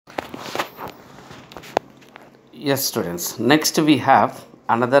Yes, students. Next we have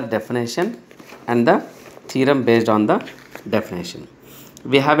another definition and the theorem based on the definition.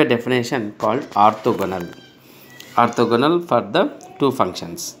 We have a definition called orthogonal. Orthogonal for the two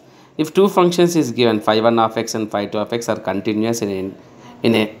functions. If two functions is given phi 1 of x and phi 2 of x are continuous in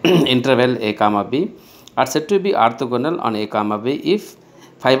a interval a comma b are said to be orthogonal on a comma b if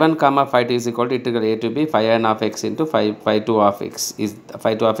phi 1 comma phi 2 is equal to integral a to b phi n of x into phi 2 of x is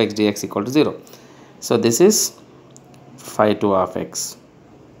phi 2 of x dx equal to 0. So this is phi 2 of x.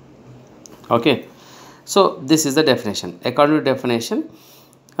 Okay, so this is the definition. According to definition,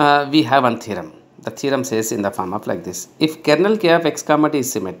 we have one theorem. The theorem says in the form of like this: if kernel k of x comma t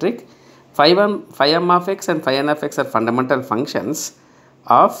is symmetric, phi m of x and phi n of x are fundamental functions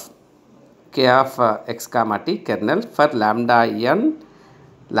of k of x comma t kernel for lambda n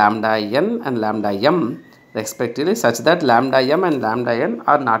and lambda m respectively, such that lambda m and lambda n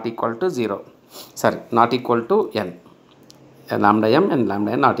are not equal to 0. Sorry, not equal to n. Lambda m and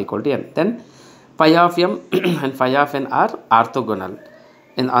lambda n not equal to n. Then phi of m and phi of n are orthogonal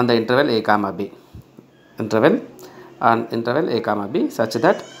on the interval a comma b. Interval a comma b such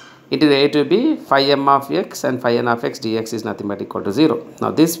that integral a to b phi m of x and phi n of x dx is nothing but equal to 0.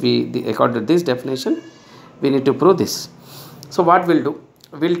 Now this according to this definition we need to prove this. So what we'll do,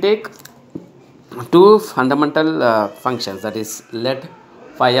 we'll take two fundamental functions, that is let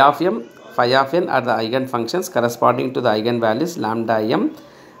phi of m, phi of n are the eigen functions corresponding to the eigenvalues lambda m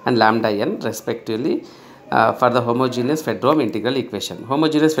and lambda n respectively for the homogeneous Fedorm integral equation.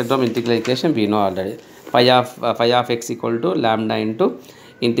 Homogeneous Fedorm integral equation we know already. Phi of x equal to lambda into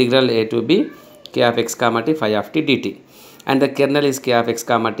integral a to b k of x comma t phi of t dt, and the kernel is k of x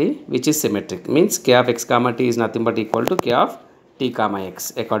comma t, which is symmetric, means k of x comma t is nothing but equal to k of t comma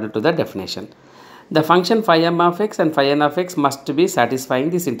x according to the definition. The function phi m of x and phi n of x must be satisfying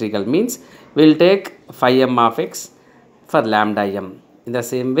this integral, means we will take phi m of x for lambda m. In the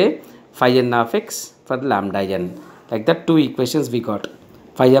same way, phi n of x for lambda n. Like that, two equations we got: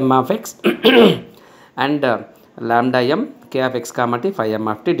 phi m of x and lambda m k of x comma t phi m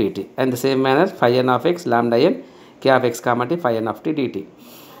of t dt, and the same manner phi n of x lambda n k of x comma t phi n of t dt.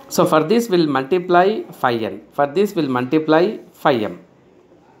 So for this we will multiply phi n. For this we will multiply phi m.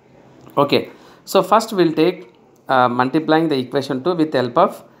 Okay. So first we will take multiplying the equation 2 with the help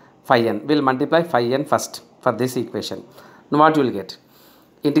of phi n. We will multiply phi n first for this equation. Now what you will get?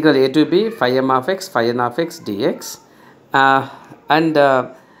 Integral a to b phi m of x phi n of x dx,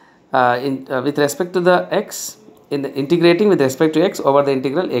 with respect to the x, integrating with respect to x over the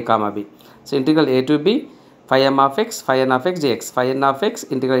integral a comma b. So integral a to b phi m of x phi n of x dx, phi n of x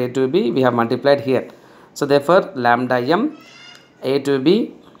integral a to b we have multiplied here. So therefore lambda m a to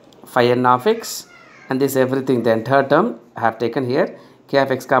b phi n of x, and this everything, the entire term I have taken here, k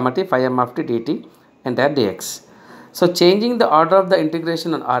of x comma t phi m of t dt entire dx. So changing the order of the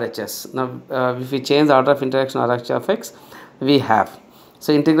integration on RHS. Now if we change the order of integration on RHS of x, we have,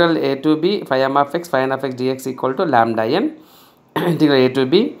 so integral a to b phi m of x phi n of x dx equal to lambda n integral a to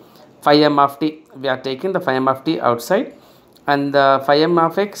b phi m of t, we are taking the phi m of t outside, and the phi m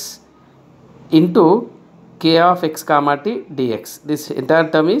of x into k of x comma t dx. This entire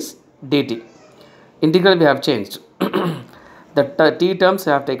term is dt. Integral we have changed. The t terms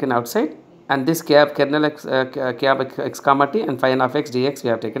we have taken outside, and this k of kernel x, k of x comma t and phi n of x dx we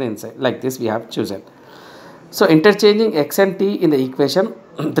have taken inside. Like this we have chosen. So interchanging x and t in the equation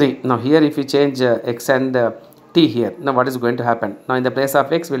 3. Now here if you change x and t here, now what is going to happen? Now in the place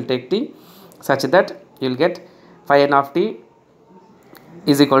of x we will take t, such that you will get phi n of t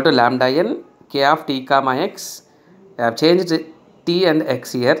is equal to lambda n k of t comma x. I have changed t and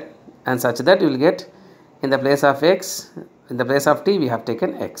x here, and such that you will get in the place of x, in the place of t we have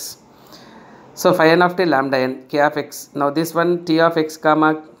taken x. So phi n of t lambda n k of x. Now this one t of x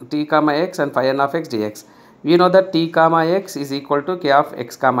comma t comma x and phi n of x dx. We know that t comma x is equal to k of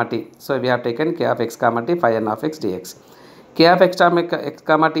x comma t. So we have taken k of x comma t phi n of x dx. K of x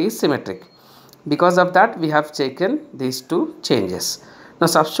comma t is symmetric. Because of that we have taken these two changes. Now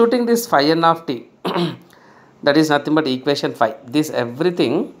substituting this phi n of t that is nothing but equation 5. This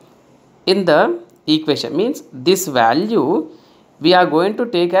everything in the equation, means this value we are going to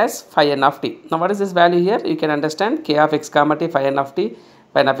take as phi n of t. Now what is this value here? You can understand k of x comma t phi n of t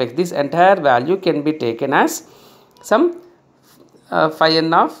phi n of x. This entire value can be taken as some phi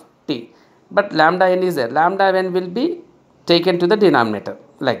n of t, but lambda n is there. Lambda n will be taken to the denominator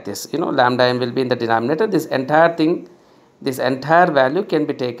like this. You know, lambda n will be in the denominator. This entire thing, this entire value can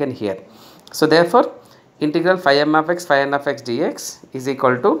be taken here. So therefore integral phi m of x phi n of x dx is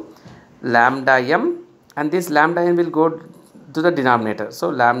equal to lambda m, and this lambda n will go to the denominator. So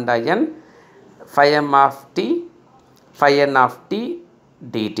lambda n phi m of t phi n of t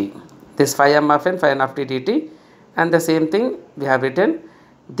dt. This phi m of n, phi n of t dt, and the same thing we have written.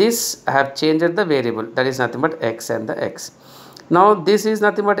 This I have changed the variable, that is nothing but x and the x. Now this is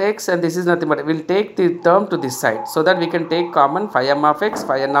nothing but x and this is nothing but, we will take the term to this side so that we can take common phi m of x,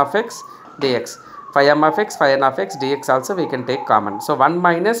 phi n of x dx. Phi m of x, phi n of x dx also we can take common. So 1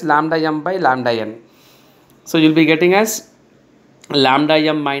 minus lambda m by lambda n. So you will be getting as lambda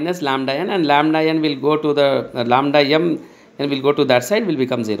m minus lambda n, and lambda n will go to the lambda m and will go to that side, will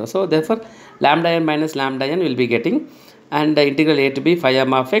become 0. So therefore lambda n minus lambda n will be getting, and the integral a to b phi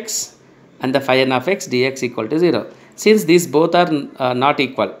m of x and the phi n of x dx equal to 0. Since these both are not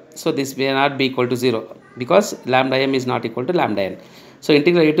equal, so this may not be equal to 0 because lambda m is not equal to lambda n. So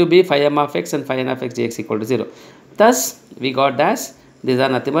integral a to b phi m of x and phi n of x dx equal to 0. Thus we got as these are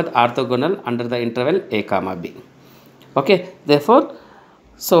nothing but orthogonal under the interval a comma b. Okay, therefore,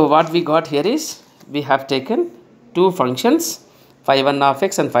 so what we got here is we have taken two functions, phi 1 of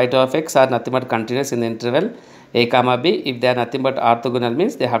x and phi 2 of x are nothing but continuous in the interval a comma b. If they are nothing but orthogonal,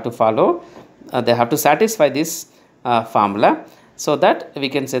 means they have to follow, they have to satisfy this formula, so that we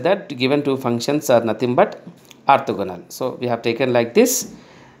can say that given two functions are nothing but orthogonal. So we have taken like this,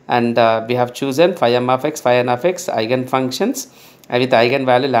 and we have chosen phi m of x, phi n of x eigen functions with eigen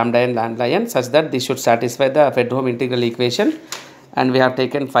value lambda n such that this should satisfy the Fredholm integral equation. And we have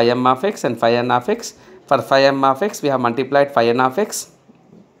taken phi m of x and phi n of x. For phi m of x we have multiplied phi n of x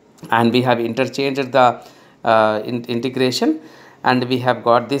and we have interchanged the integration, and we have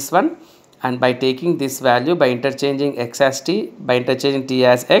got this one. And by taking this value, by interchanging x as t, by interchanging t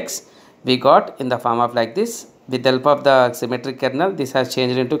as x, we got in the form of like this. With the help of the symmetric kernel, this has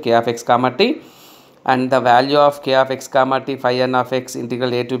changed into k of x comma t, and the value of k of x comma t phi n of x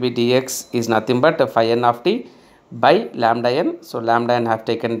integral a to b dx is nothing but phi n of t by lambda n. So lambda n have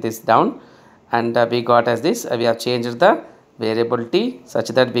taken this down, and we got as this. We have changed the variable t such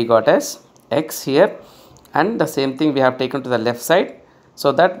that we got as x here, and the same thing we have taken to the left side,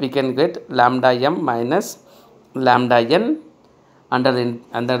 so that we can get lambda m minus lambda n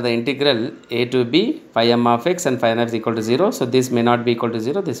under the integral a to b phi m of x and phi n of x equal to 0. So this may not be equal to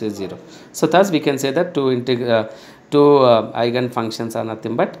 0, this is 0. So thus we can say that two eigen functions are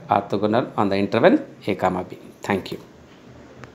nothing but orthogonal on the interval a comma b. Thank you.